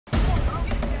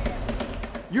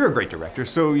You're a great director,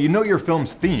 so you know your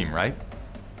film's theme, right?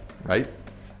 Right?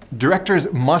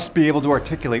 Directors must be able to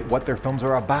articulate what their films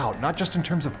are about, not just in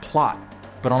terms of plot,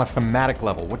 but on a thematic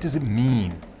level. What does it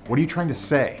mean? What are you trying to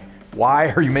say? Why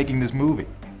are you making this movie?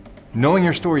 Knowing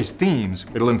your story's themes,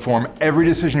 it'll inform every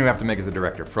decision you have to make as a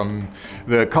director, from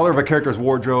the color of a character's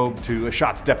wardrobe to a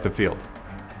shot's depth of field.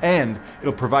 And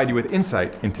it'll provide you with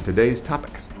insight into today's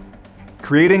topic: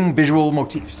 creating visual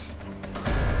motifs.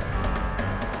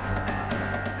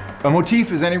 A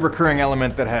motif is any recurring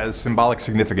element that has symbolic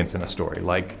significance in a story,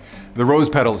 like the rose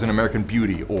petals in American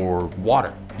Beauty or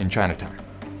water in Chinatown.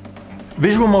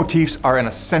 Visual motifs are an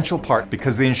essential part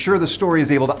because they ensure the story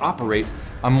is able to operate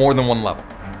on more than one level.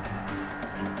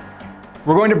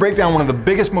 We're going to break down one of the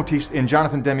biggest motifs in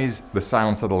Jonathan Demme's The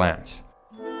Silence of the Lambs.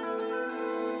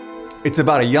 It's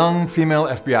about a young female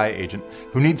FBI agent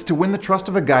who needs to win the trust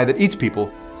of a guy that eats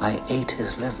people. I ate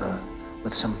his liver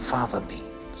with some fava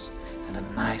beans and a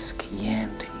nice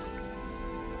Chianti.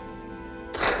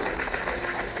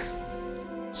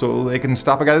 So they can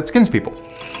stop a guy that skins people.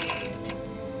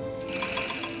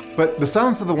 But The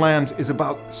Silence of the Lambs is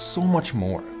about so much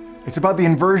more. It's about the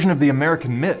inversion of the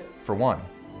American myth, for one.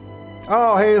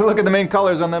 Oh, hey, look at the main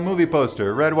colors on that movie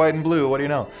poster. Red, white, and blue, what do you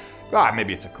know? Ah,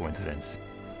 maybe it's a coincidence.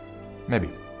 Maybe.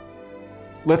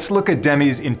 Let's look at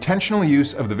Demme's intentional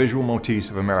use of the visual motifs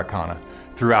of Americana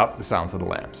throughout The Silence of the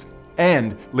Lambs.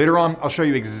 And later on, I'll show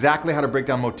you exactly how to break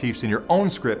down motifs in your own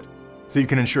script so you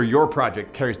can ensure your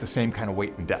project carries the same kind of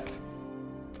weight and depth.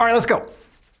 All right, let's go.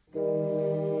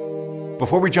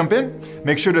 Before we jump in,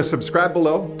 make sure to subscribe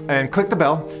below and click the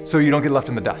bell so you don't get left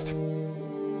in the dust.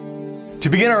 To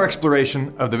begin our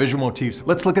exploration of the visual motifs,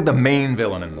 let's look at the main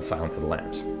villain in The Silence of the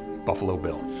Lambs, Buffalo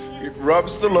Bill. It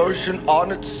rubs the lotion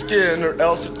on its skin or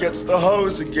else it gets the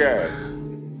hose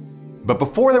again. But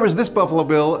before there was this Buffalo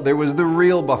Bill, there was the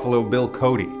real Buffalo Bill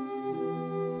Cody.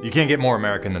 You can't get more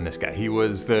American than this guy. He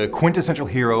was the quintessential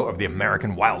hero of the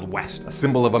American Wild West, a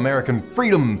symbol of American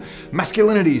freedom,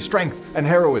 masculinity, strength, and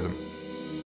heroism.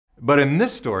 But in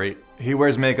this story, he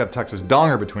wears makeup, tucks his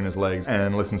donger between his legs,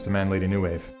 and listens to Man Lady New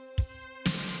Wave.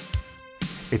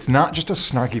 It's not just a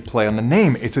snarky play on the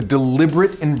name, it's a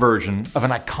deliberate inversion of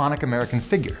an iconic American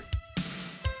figure.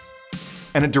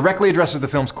 And it directly addresses the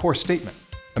film's core statement: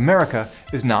 America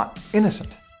is not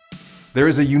innocent. There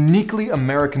is a uniquely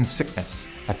American sickness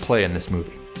at play in this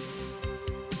movie.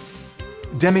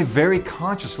 Demme very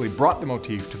consciously brought the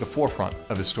motif to the forefront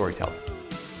of his storytelling.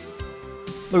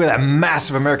 Look at that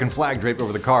massive American flag draped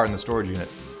over the car in the storage unit.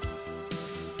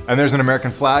 And there's an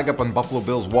American flag up on Buffalo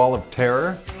Bill's wall of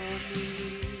terror.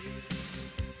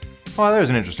 Well, there's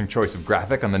an interesting choice of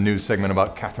graphic on the news segment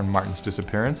about Catherine Martin's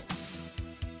disappearance.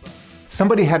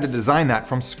 Somebody had to design that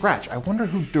from scratch. I wonder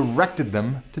who directed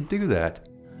them to do that.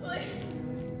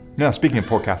 Now, speaking of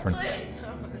poor Catherine,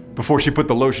 before she put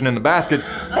the lotion in the basket,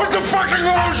 Put the fucking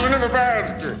lotion in the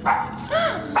basket!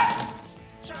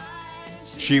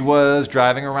 she was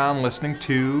driving around listening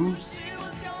to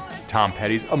Tom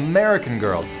Petty's American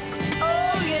Girl.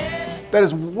 That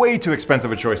is way too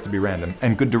expensive a choice to be random,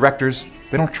 and good directors,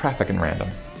 they don't traffic in random.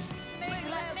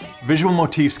 Visual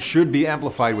motifs should be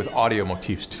amplified with audio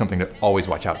motifs, something to always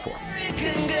watch out for.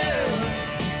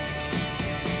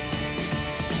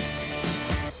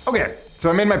 Okay, so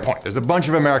I made my point. There's a bunch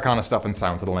of Americana stuff in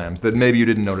Silence of the Lambs that maybe you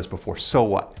didn't notice before. So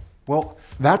what? Well,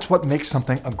 that's what makes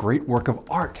something a great work of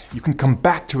art. You can come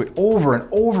back to it over and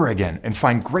over again and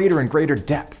find greater and greater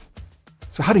depth.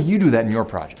 So how do you do that in your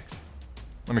projects?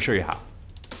 Let me show you how.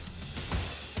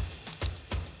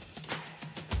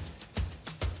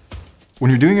 When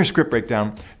you're doing your script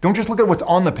breakdown, don't just look at what's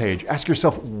on the page, ask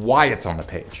yourself why it's on the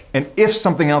page, and if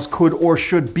something else could or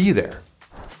should be there.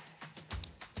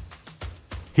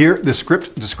 Here, the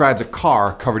script describes a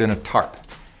car covered in a tarp.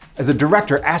 As a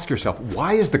director, ask yourself,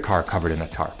 why is the car covered in a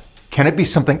tarp? Can it be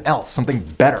something else, something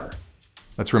better?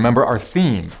 Let's remember our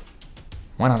theme.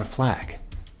 Why not a flag?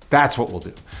 That's what we'll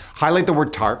do. Highlight the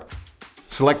word tarp,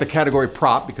 select the category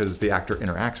prop because the actor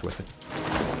interacts with it,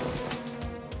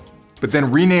 but then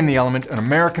rename the element an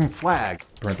American flag,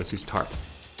 parentheses tarp.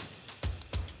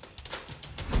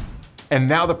 And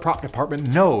now the prop department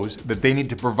knows that they need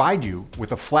to provide you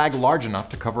with a flag large enough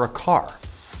to cover a car.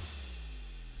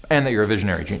 And that you're a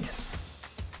visionary genius.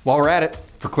 While we're at it,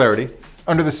 for clarity,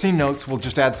 under the scene notes, we'll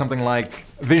just add something like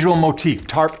visual motif,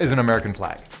 tarp is an American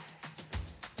flag.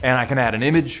 And I can add an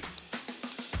image,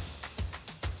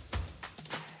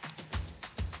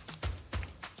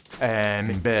 and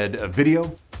embed a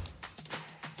video.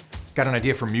 Got an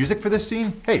idea for music for this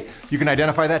scene? Hey, you can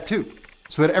identify that too,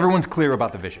 so that everyone's clear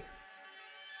about the vision.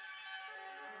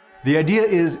 The idea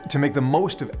is to make the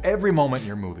most of every moment in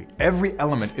your movie. Every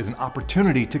element is an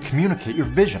opportunity to communicate your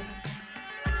vision.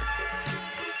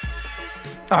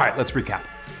 All right, let's recap.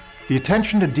 The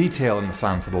attention to detail in The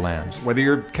Silence of the Lambs, whether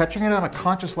you're catching it on a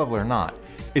conscious level or not,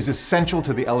 is essential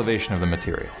to the elevation of the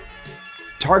material.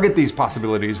 Target these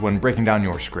possibilities when breaking down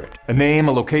your script. A name,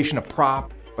 a location, a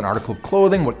prop, an article of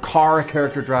clothing, what car a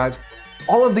character drives.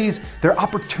 All of these, they're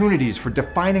opportunities for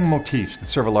defining motifs that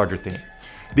serve a larger theme.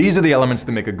 These are the elements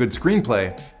that make a good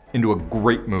screenplay into a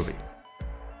great movie.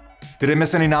 Did I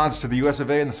miss any nods to the US of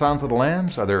A and The Silence of the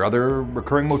Lambs? Are there other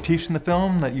recurring motifs in the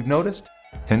film that you've noticed?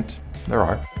 Hint, there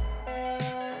are.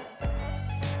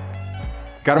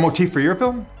 Got a motif for your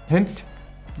film? Hint,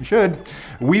 you should.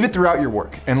 Weave it throughout your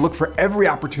work and look for every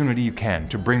opportunity you can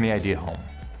to bring the idea home.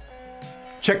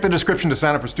 Check the description to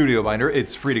sign up for Studio Binder.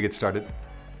 It's free to get started.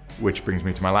 Which brings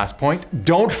me to my last point.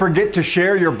 Don't forget to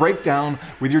share your breakdown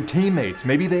with your teammates.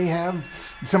 Maybe they have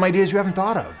some ideas you haven't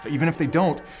thought of. Even if they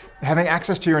don't, having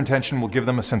access to your intention will give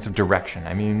them a sense of direction.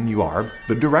 I mean, you are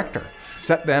the director.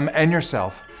 Set them and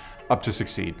yourself up to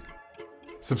succeed.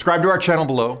 Subscribe to our channel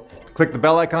below, click the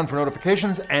bell icon for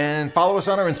notifications, and follow us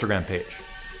on our Instagram page.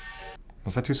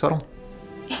 Was that too subtle?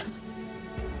 Yes.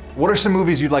 What are some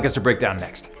movies you'd like us to break down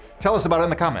next? Tell us about it in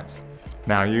the comments.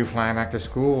 Now you fly back to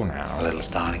school now. A little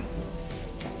starting.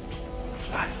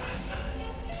 Fly, fly,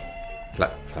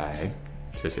 fly. Fly.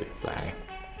 Seriously, fly.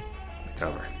 It's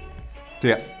over. See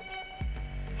ya.